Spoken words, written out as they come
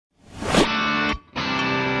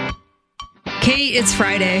Kate, it's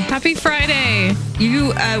Friday. Happy Friday.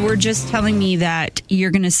 You were just telling me that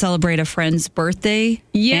you're going to celebrate a friend's birthday.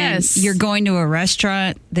 Yes. And you're going to a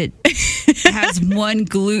restaurant that has one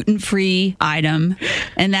gluten-free item,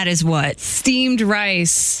 and that is what? Steamed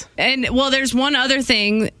rice. And, well, there's one other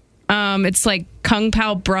thing. It's like Kung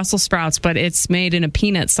Pao Brussels sprouts, but it's made in a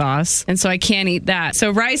peanut sauce. And so I can't eat that. So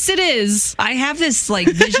rice it is. I have this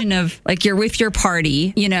vision of you're with your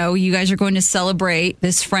party, you guys are going to celebrate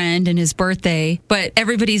this friend and his birthday, but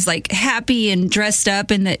everybody's happy and dressed up,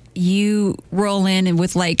 and that you roll in and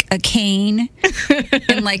with a cane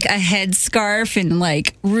and a headscarf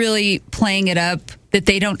and really playing it up that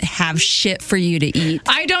they don't have shit for you to eat.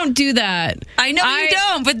 I don't do that. I know you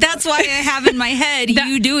don't, but that's why I have in my head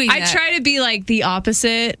you doing that. I try to be the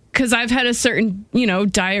opposite, because I've had a certain,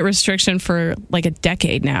 diet restriction for a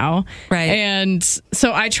decade now. Right. And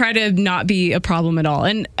so I try to not be a problem at all.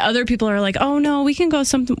 And other people are like, oh, no, we can go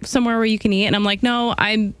somewhere where you can eat. And I'm like, no,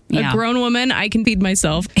 I'm a grown woman. I can feed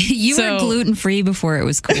myself. You were gluten-free before it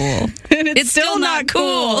was cool. And it's still not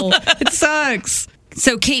cool. It sucks.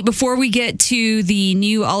 So, Kate, before we get to the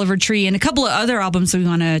new Oliver Tree and a couple of other albums we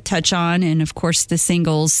want to touch on, and of course the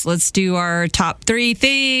singles, let's do our top 3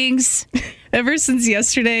 things. Ever since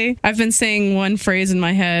yesterday, I've been saying one phrase in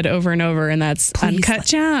my head over and over, and that's Uncut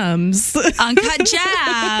Gems. Uncut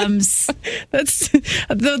Gems. That's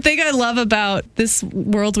the thing I love about this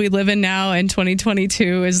world we live in now in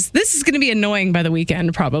 2022 is this is going to be annoying by the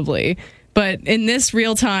weekend, probably. But in this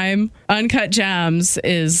real time, Uncut Gems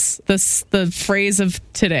is the phrase of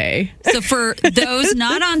today. So for those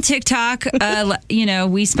not on TikTok,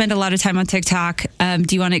 we spend a lot of time on TikTok.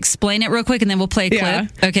 Do you want to explain it real quick and then we'll play a clip? Yeah.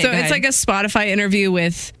 Okay. So it's a Spotify interview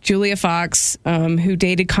with Julia Fox, who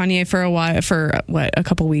dated Kanye for a while, for a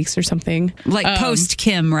couple weeks or something. Post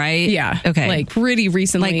Kim, right? Yeah. Okay. Pretty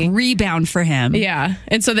recently. Rebound for him. Yeah.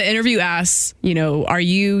 And so the interview asks, are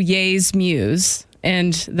you Ye's muse?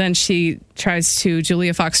 And then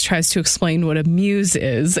Julia Fox tries to explain what a muse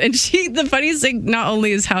is. And the funniest thing not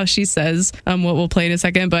only is how she says what we'll play in a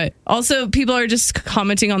second, but also people are just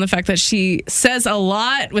commenting on the fact that she says a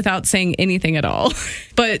lot without saying anything at all.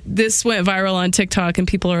 But this went viral on TikTok and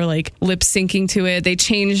people are lip syncing to it. They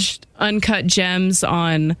changed Uncut Gems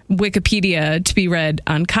on Wikipedia to be read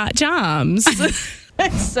Uncut Gems.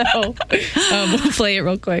 So we'll play it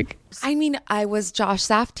real quick. I mean, I was Josh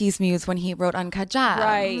Safdie's muse when he wrote Uncut Gems.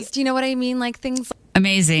 Right. Do you know what I mean? Things.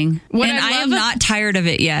 Amazing. I am not tired of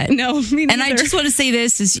it yet. No, me neither. And I just want to say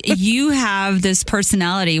this is you have this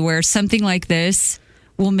personality where something like this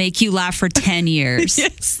will make you laugh for 10 years.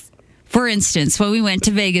 Yes. For instance, when we went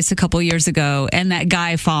to Vegas a couple years ago and that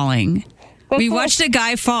guy falling, we watched a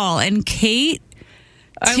guy fall, and Kate,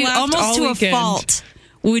 almost to a fault,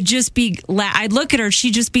 would just be, I'd look at her,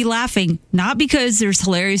 she'd just be laughing. Not because there's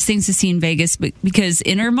hilarious things to see in Vegas, but because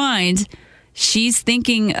in her mind, she's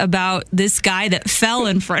thinking about this guy that fell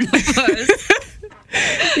in front of us.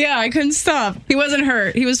 Yeah, I couldn't stop. He wasn't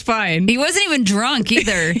hurt. He was fine. He wasn't even drunk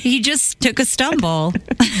either. He just took a stumble.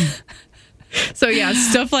 So yeah,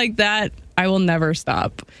 stuff like that, I will never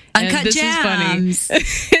stop. Uncut Gems. Is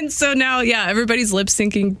funny. And so now, yeah, everybody's lip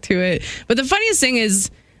syncing to it. But the funniest thing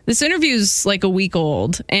is, this interview's a week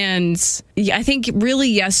old, and I think really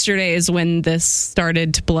yesterday is when this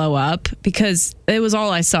started to blow up, because it was all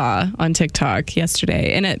I saw on TikTok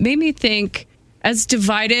yesterday. And it made me think, as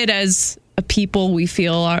divided as a people we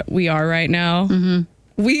feel we are right now,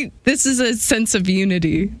 this is a sense of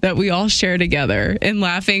unity that we all share together, and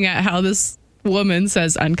laughing at how this woman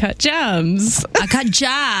says Uncut Gems. Uncut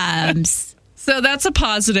Gems. So that's a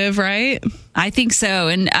positive, right? I think so.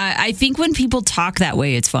 And I think when people talk that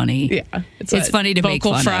way, it's funny. Yeah. It's funny to make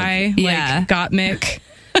fun Vocal fry, of. Yeah. Gottmik.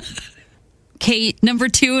 Kate, number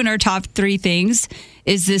 2 in our top 3 things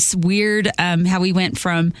is this weird, how we went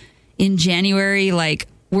from in January,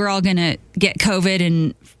 we're all going to get COVID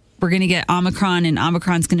and we're going to get Omicron, and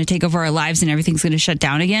Omicron's going to take over our lives and everything's going to shut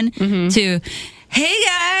down again, to, hey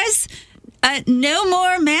guys, no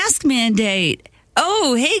more mask mandate.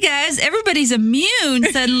 Oh, hey guys, everybody's immune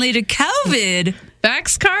suddenly to COVID.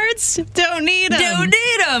 Vax cards? Don't need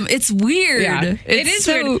them. It's weird. Yeah, it is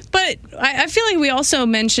weird. But I feel like we also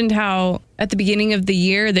mentioned how at the beginning of the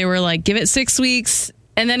year, they were give it 6 weeks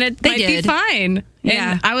and then it might be fine.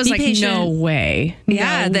 Yeah. And I was patient. No way.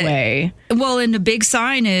 Yeah, no way. Well, and the big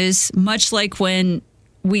sign is, much like when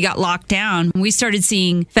we got locked down, we started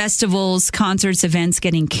seeing festivals, concerts, events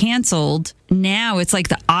getting canceled. Now it's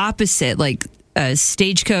the opposite,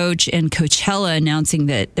 Stagecoach and Coachella announcing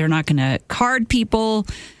that they're not going to card people.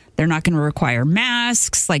 They're not going to require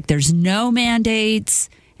masks. There's no mandates.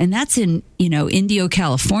 And that's in, Indio,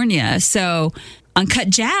 California. So Uncut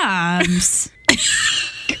Jams.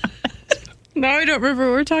 No, I don't remember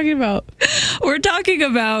what we're talking about. We're talking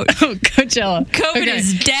about Coachella. COVID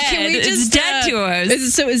is dead. Can we It's dead to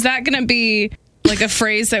us. Is that going to be like a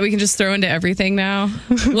phrase that we can just throw into everything now?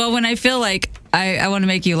 Well, when I feel like I want to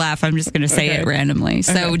make you laugh, I'm just going to say it randomly.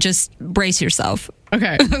 So Okay. just brace yourself.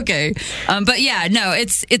 Okay. Okay. But yeah, no,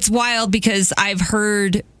 it's wild because I've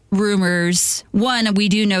heard rumors. One, we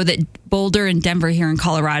do know that Boulder and Denver here in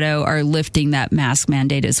Colorado are lifting that mask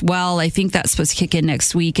mandate as well. I think that's supposed to kick in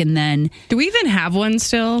next week. And then Do we even have one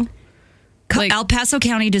still? Like- El Paso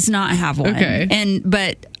County does not have one. Okay.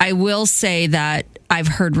 But I will say that I've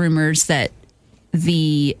heard rumors that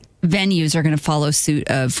the venues are going to follow suit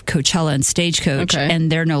of Coachella and Stagecoach, Okay.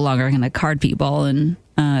 and they're no longer going to card people and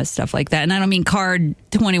stuff like that. And I don't mean card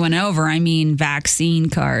 21 over; I mean vaccine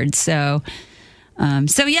cards. So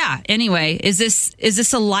yeah. Anyway, is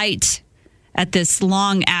this a light at this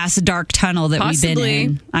long ass dark tunnel that we've been Possibly.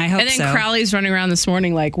 in? I hope And then so. Crowley's running around this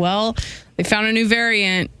morning like, well, they found a new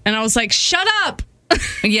variant. And I was like, shut up.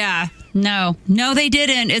 Yeah. No, they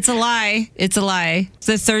didn't. It's a lie. It's a lie. It's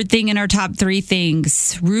the third thing in our top 3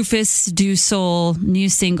 things. Rufus Du Sol, new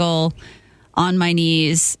single, On My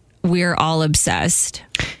Knees. We're all obsessed.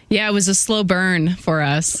 Yeah, it was a slow burn for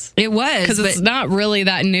us. It was. Because it's but not really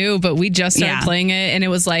that new, but we just started Yeah. playing it. And it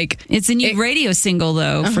was like, it's a new radio single,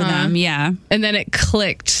 though, for them. Yeah. and then it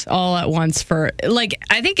clicked all at once for, like,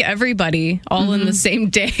 I think everybody all in the same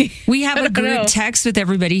day. We have I a don't group know. text with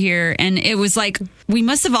everybody here, and it was like we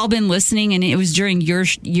must have all been listening, and it was during your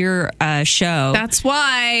show. That's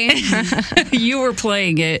why. You were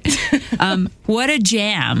playing it. What a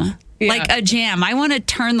jam. Yeah. Like a jam. I want to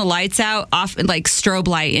turn the lights out off, like strobe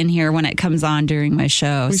light in here when it comes on during my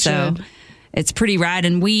show. We So should. it's pretty rad.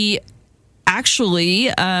 And we actually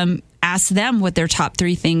asked them what their top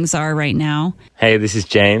 3 things are right now. Hey, this is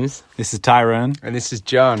James. This is Tyrone. And this is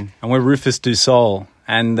John. And we're Rufus Du Sol.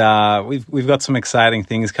 And we've got some exciting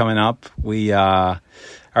things coming up. We are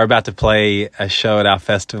about to play a show at our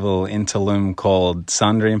festival in Tulum called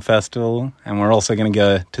Sundream Festival. And we're also going to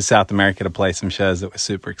go to South America to play some shows that we're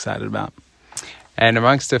super excited about. And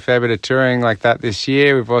amongst a fair bit of touring like that this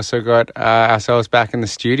year, we've also got ourselves back in the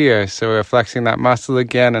studio. So we're flexing that muscle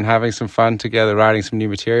again and having some fun together, writing some new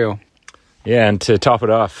material. Yeah, and to top it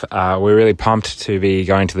off, we're really pumped to be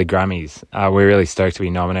going to the Grammys. We're really stoked to be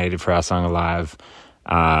nominated for our song Alive.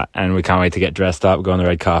 And we can't wait to get dressed up, go on the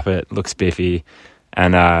red carpet, look spiffy,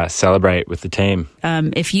 and celebrate with the team.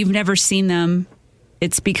 If you've never seen them,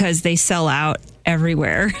 it's because they sell out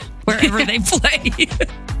everywhere, wherever they play.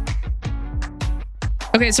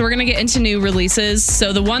 Okay, so we're going to get into new releases.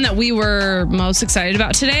 So the one that we were most excited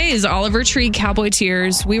about today is Oliver Tree, Cowboy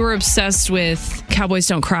Tears. We were obsessed with Cowboys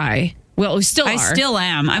Don't Cry. Well, we still are. I still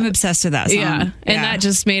am. I'm obsessed with that song. Yeah. And that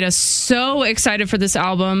just made us so excited for this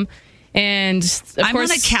album. And of I'm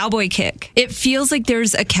course, on a cowboy kick. It feels like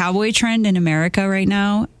there's a cowboy trend in America right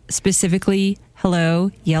now, specifically,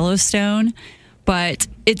 Yellowstone. But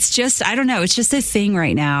it's just, I don't know, it's just a thing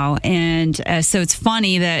right now. And so it's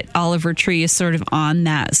funny that Oliver Tree is sort of on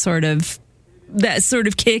that sort of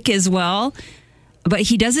kick as well. But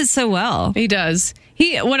he does it so well. He does.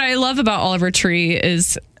 What I love about Oliver Tree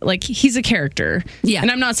is, like, he's a character. Yeah. And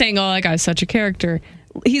I'm not saying, oh, that guy's such a character.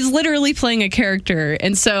 He's literally playing a character.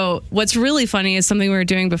 And so what's really funny is something we were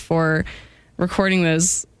doing before recording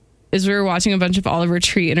this is we were watching a bunch of Oliver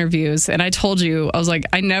Tree interviews. And I told you, I was like,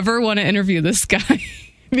 I never want to interview this guy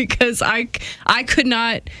because I could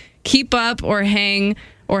not keep up or hang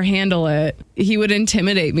or handle it. He would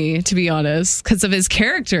intimidate me, to be honest, because of his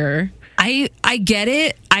character. I get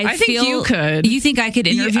it. I think feel you could. You think I could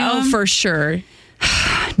interview him? Oh, for sure.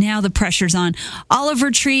 Now the pressure's on.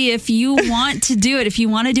 Oliver Tree, if you want to do it, if you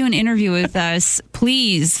want to do an interview with us,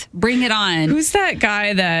 please bring it on. Who's that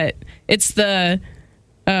guy that it's the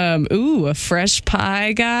a fresh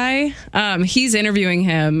pie guy? He's interviewing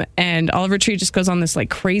him, and Oliver Tree just goes on this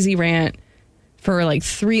like crazy rant for like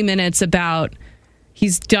 3 minutes about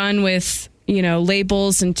he's done with, you know,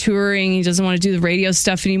 labels and touring. He doesn't want to do the radio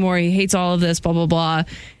stuff anymore. He hates all of this, blah blah blah.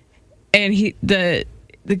 And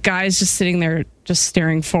the guy's just sitting there just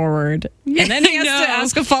staring forward. And then he has to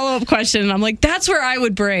ask a follow-up question. And I'm like, that's where I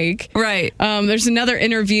would break. Right. There's another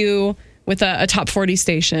interview with a top 40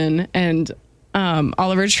 station, and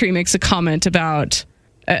Oliver Tree makes a comment about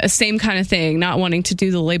a same kind of thing, not wanting to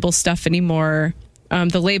do the label stuff anymore.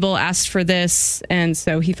 The label asked for this, and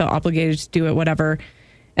so he felt obligated to do it, whatever.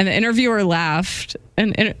 And the interviewer laughed,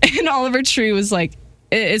 and Oliver Tree was like,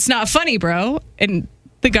 "It's not funny, bro." And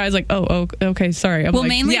the guy's like, oh, okay, sorry. I'm well, like,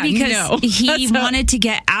 mainly yeah, because no. he wanted to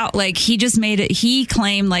get out. Like, he just made it. He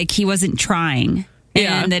claimed like he wasn't trying.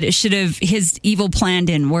 Yeah. And that it should have, his evil plan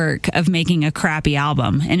didn't work of making a crappy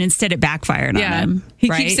album. And instead it backfired on him. He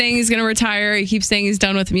right? keeps saying he's going to retire. He keeps saying he's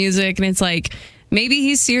done with music. And it's like, maybe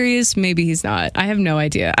he's serious. Maybe he's not. I have no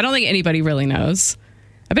idea. I don't think anybody really knows.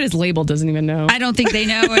 I bet his label doesn't even know. I don't think they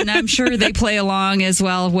know. And I'm sure they play along as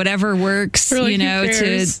well. Whatever works, Really, you know, who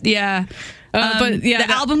cares? yeah. But yeah,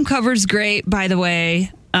 the album cover's great, by the way.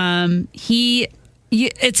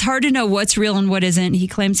 It's hard to know what's real and what isn't. He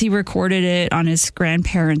claims he recorded it on his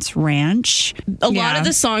grandparents' ranch. a lot of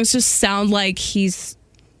the songs just sound like he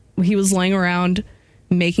was laying around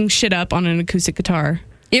making shit up on an acoustic guitar.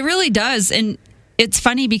 It really does. And it's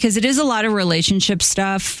funny because it is a lot of relationship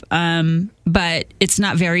stuff, but it's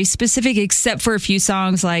not very specific except for a few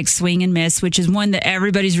songs like Swing and Miss, which is one that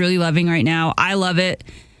everybody's really loving right now. I love it.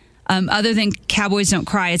 Other than Cowboys Don't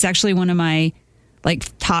Cry, it's actually one of my like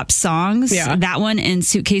top songs. Yeah. That one and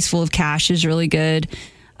Suitcase Full of Cash is really good.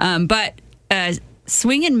 But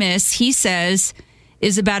Swing and Miss, he says,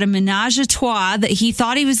 is about a menage a trois that he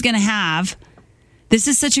thought he was going to have. This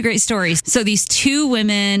is such a great story. So these two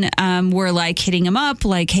women were like hitting him up,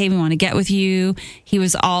 like, hey, we want to get with you. He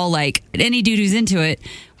was all like, any dude who's into it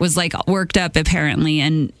was like worked up apparently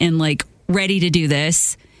and like ready to do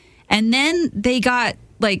this. And then they got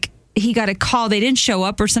like, he got a call. They didn't show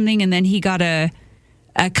up or something. And then he got a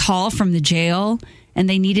call from the jail and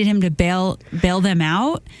they needed him to bail them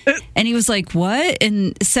out. And he was like, what?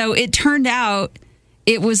 And so it turned out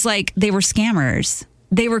it was like they were scammers.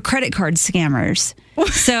 They were credit card scammers.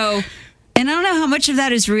 So, and I don't know how much of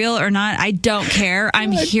that is real or not. I don't care.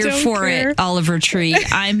 I'm here don't for care. it, Oliver Tree.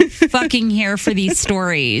 I'm fucking here for these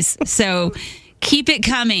stories. So keep it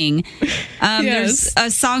coming. There's a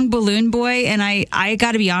song Balloon Boy, and I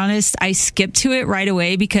got to be honest, I skipped to it right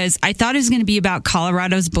away because I thought it was going to be about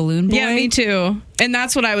Colorado's Balloon Boy. Yeah, me too. And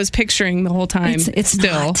that's what I was picturing the whole time. It's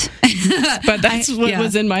still. not. But that's what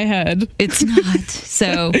was in my head. It's not.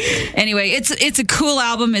 So anyway, it's a cool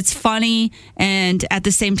album. It's funny and at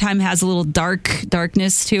the same time has a little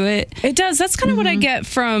darkness to it. It does. That's kind of what I get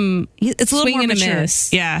from It's a little Swing more and a mature.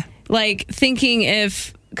 Miss. Yeah. Like thinking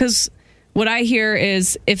because what I hear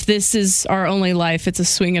is if this is our only life, it's a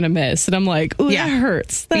swing and a miss. And I'm like, ooh, Yeah. that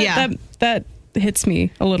hurts. That hits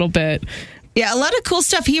me a little bit. Yeah, a lot of cool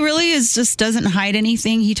stuff. He really just doesn't hide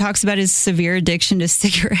anything. He talks about his severe addiction to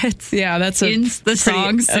cigarettes. Yeah, that's in the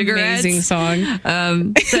song pretty Cigarettes. amazing song.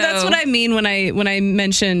 So, That's what I mean when I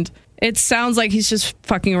mentioned it sounds like he's just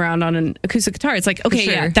fucking around on an acoustic guitar. It's like, okay,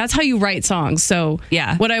 sure. yeah, that's how you write songs. So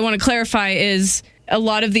Yeah. what I want to clarify is a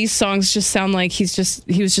lot of these songs just sound like he was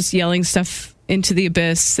just yelling stuff into the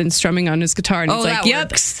abyss and strumming on his guitar. And Oh, it's like, that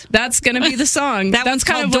yep, works. that's going to be the song. That that's one's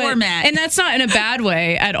called Doormat. And that's not in a bad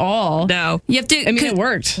way at all. No. You have to. I mean, it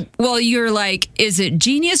worked. Well, you're like, is it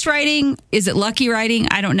genius writing? Is it lucky writing?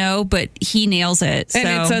 I don't know, but he nails it.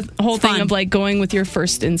 And so, it's a whole fun. thing of like going with your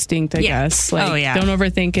first instinct, I Yeah. guess. Like, Oh, yeah. don't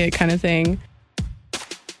overthink it kind of thing.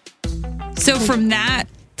 So from that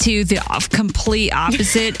to the complete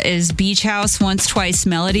opposite is Beach House Once Twice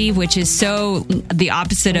Melody, which is so the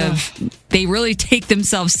opposite of, they really take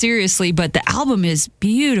themselves seriously, but the album is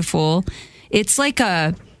beautiful. It's like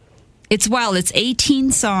it's wild. It's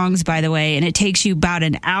 18 songs, by the way, and it takes you about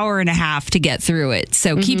an hour and a half to get through it.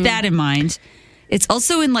 So keep that in mind. It's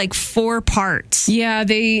also in like 4 parts. Yeah,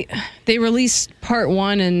 they released part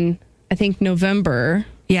 1 in, I think, November,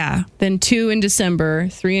 Yeah. then 2 in December,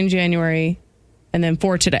 3 in January, and then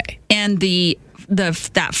 4 today. And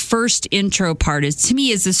that first intro part is, to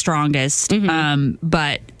me, is the strongest.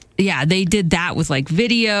 But yeah, they did that with like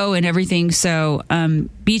video and everything. So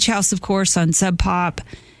Beach House, of course, on Sub Pop,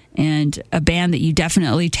 and a band that you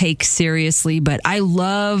definitely take seriously. But I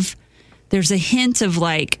love, there's a hint of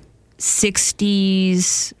like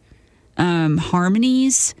 60s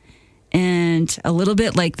harmonies and a little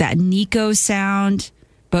bit like that Nico sound,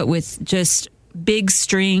 but with just big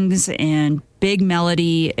strings and big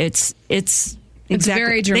melody. It's exactly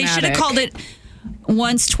very They should have dramatic. called it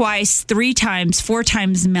Once, Twice, 3 times, 4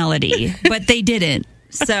 times melody, but they didn't.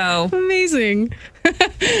 So Amazing.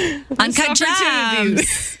 Uncut Missed opportunities.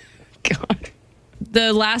 Gems. God.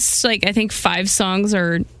 The last, like, I think 5 songs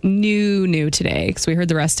are new today because we heard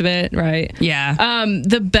the rest of it, right? Yeah.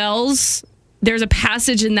 The Bells, there's a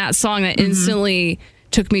passage in that song that instantly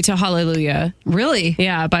took me to Hallelujah. Really?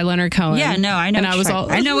 Yeah, by Leonard Cohen. Yeah, no, I know. And I was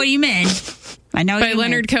I know what you mean. I know what by you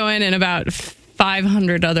Leonard Cohen and about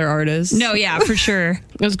 500 other artists. No, yeah, for sure.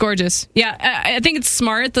 It was gorgeous. Yeah, I think it's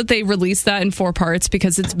smart that they released that in 4 parts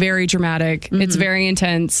because it's very dramatic. It's very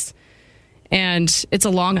intense. And it's a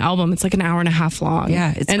long album. It's like an hour and a half long.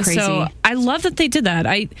 Yeah, it's and crazy. so I love that they did that.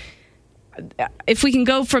 if we can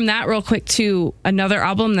go from that real quick to another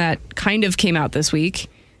album that kind of came out this week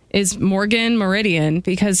is Morgan Meridian,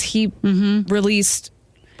 because he released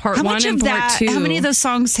part How one much and of part that? two. How many of those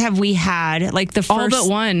songs have we had? Like the first, All but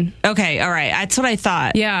one. Okay, all right. That's what I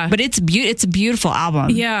thought. Yeah. but it's It's a beautiful album.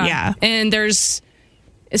 Yeah. And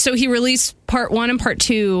so he released part one and part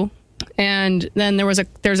two, and then there's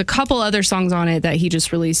a couple other songs on it that he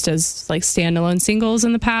just released as like standalone singles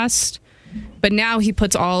in the past. But now he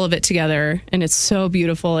puts all of it together, and it's so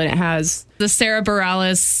beautiful. And it has the Sarah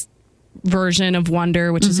Bareilles version of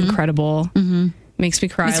Wonder, which is incredible. Makes me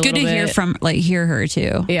cry. It's good to hear her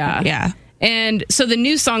too. Yeah. And so the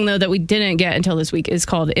new song, though, that we didn't get until this week is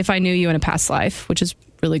called If I Knew You in a Past Life, which is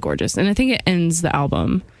really gorgeous. And I think it ends the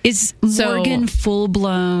album. Is Morgan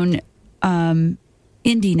full-blown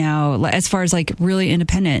indie now, as far as like really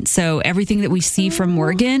independent? So everything that we see from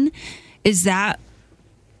Morgan,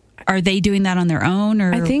 are they doing that on their own?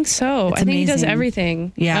 Or I think so. It's I think he does amazing.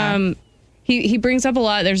 everything. Yeah. He brings up a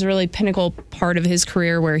lot. There's a really pinnacle part of his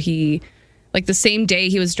career where he, like the same day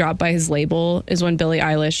he was dropped by his label is when Billie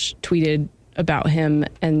Eilish tweeted about him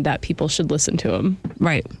and that people should listen to him.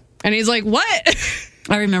 Right. And he's like, what?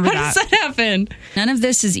 I remember How that. does that happen? None of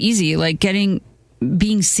this is easy. Like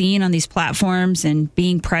being seen on these platforms and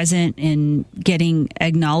being present and getting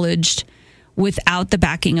acknowledged without the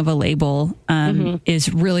backing of a label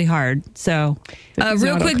is really hard. So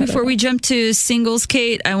real quick before we jump to singles,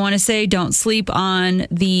 Kate, I want to say don't sleep on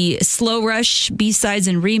the Slow Rush B-sides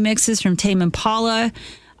and remixes from Tame Impala.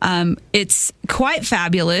 It's quite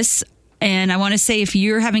fabulous. And I want to say if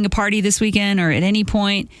you're having a party this weekend or at any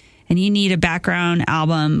point and you need a background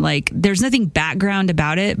album, like there's nothing background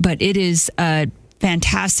about it, but it is a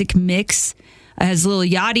fantastic mix. It has Lil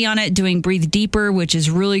Yachty on it doing Breathe Deeper, which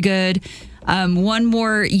is really good. One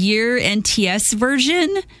More Year NTS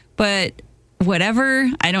version, but whatever.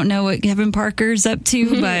 I don't know what Kevin Parker's up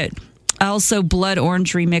to, but also Blood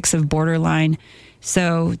Orange remix of Borderline.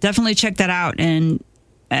 So definitely check that out. And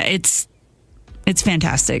it's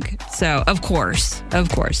fantastic. So of course.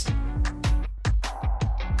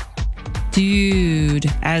 Dude,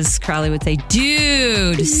 as Crowley would say,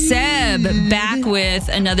 dude, Seb back with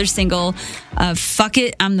another single of Fuck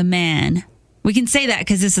It, I'm the Man. We can say that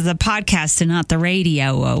because this is a podcast and not the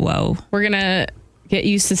radio. Whoa. We're going to get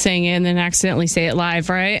used to saying it and then accidentally say it live,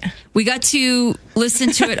 right? We got to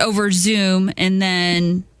listen to it over Zoom, and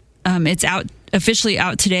then it's officially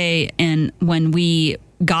out today. And when we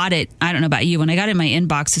got it, I don't know about you, when I got it in my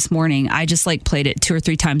inbox this morning, I just like played it 2 or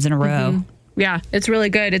 3 times in a row. Yeah, it's really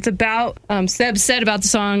good. It's about, Seb said about the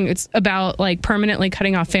song, it's about like permanently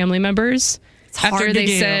cutting off family members. After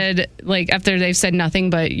they've said nothing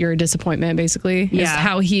but you're a disappointment, basically, is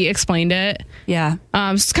how he explained it. Yeah.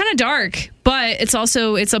 It's kind of dark, but it's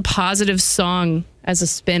a positive song as a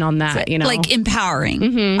spin on that, you know? Like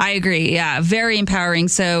empowering. I agree. Yeah, very empowering.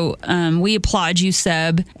 So we applaud you,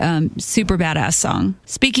 Seb. Super badass song.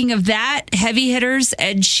 Speaking of that, heavy hitters,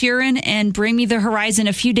 Ed Sheeran and Bring Me the Horizon.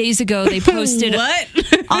 A few days ago, they posted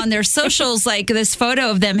on their socials like this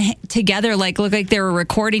photo of them together, like looked like they were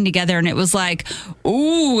recording together, and it was like,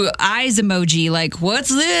 ooh, eyes emoji, like what's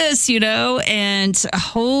this, you know? And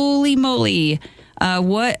holy moly,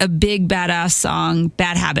 what a big badass song,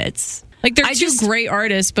 Bad Habits. Like they're two great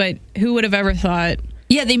artists, but who would have ever thought?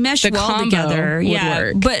 Yeah, they mesh well together. Yeah,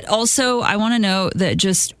 work. But also I want to know that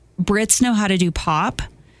just Brits know how to do pop.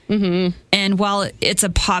 And while it's a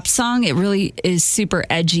pop song, it really is super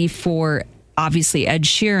edgy for obviously Ed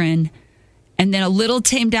Sheeran, and then a little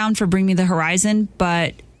tamed down for Bring Me the Horizon,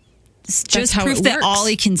 but it's just proof that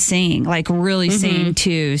Ollie can sing, like really sing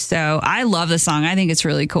too. So I love the song. I think it's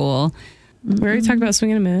really cool. We already talked about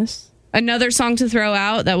Swing and a Miss. Another song to throw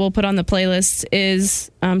out that we'll put on the playlist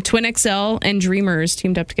is Twin XL and Dreamers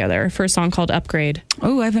teamed up together for a song called Upgrade.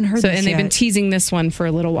 Oh, I haven't heard this And they've been teasing this one for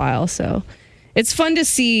a little while. So it's fun to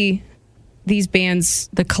see these bands,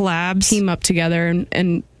 the collabs, team up together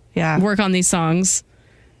and work on these songs.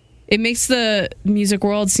 It makes the music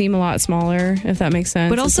world seem a lot smaller, if that makes sense.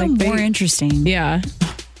 But also more interesting. Yeah.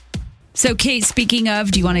 So, Kate, speaking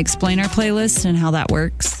of, do you want to explain our playlist and how that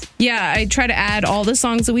works? Yeah, I try to add all the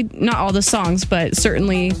songs not all the songs, but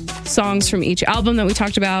certainly songs from each album that we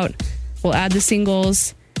talked about. We'll add the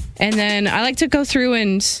singles. And then I like to go through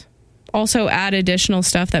and also add additional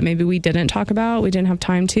stuff that maybe we didn't talk about. We didn't have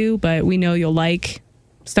time to, but we know you'll like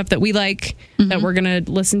stuff that we like that we're going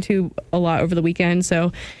to listen to a lot over the weekend.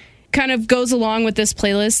 So kind of goes along with this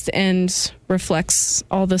playlist and reflects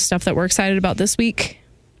all the stuff that we're excited about this week.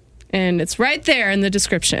 And it's right there in the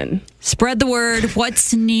description. Spread the word.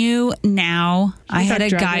 What's new now? I had a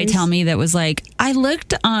guy tell me that was like, I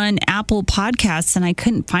looked on Apple Podcasts and I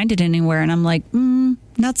couldn't find it anywhere. And I'm like,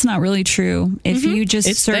 that's not really true. If you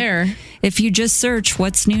just if you just search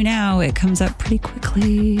what's new now, it comes up pretty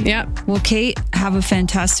quickly. Yep. Well, Kate, have a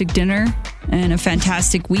fantastic dinner and a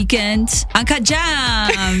fantastic weekend. Uncut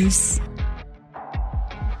Gems.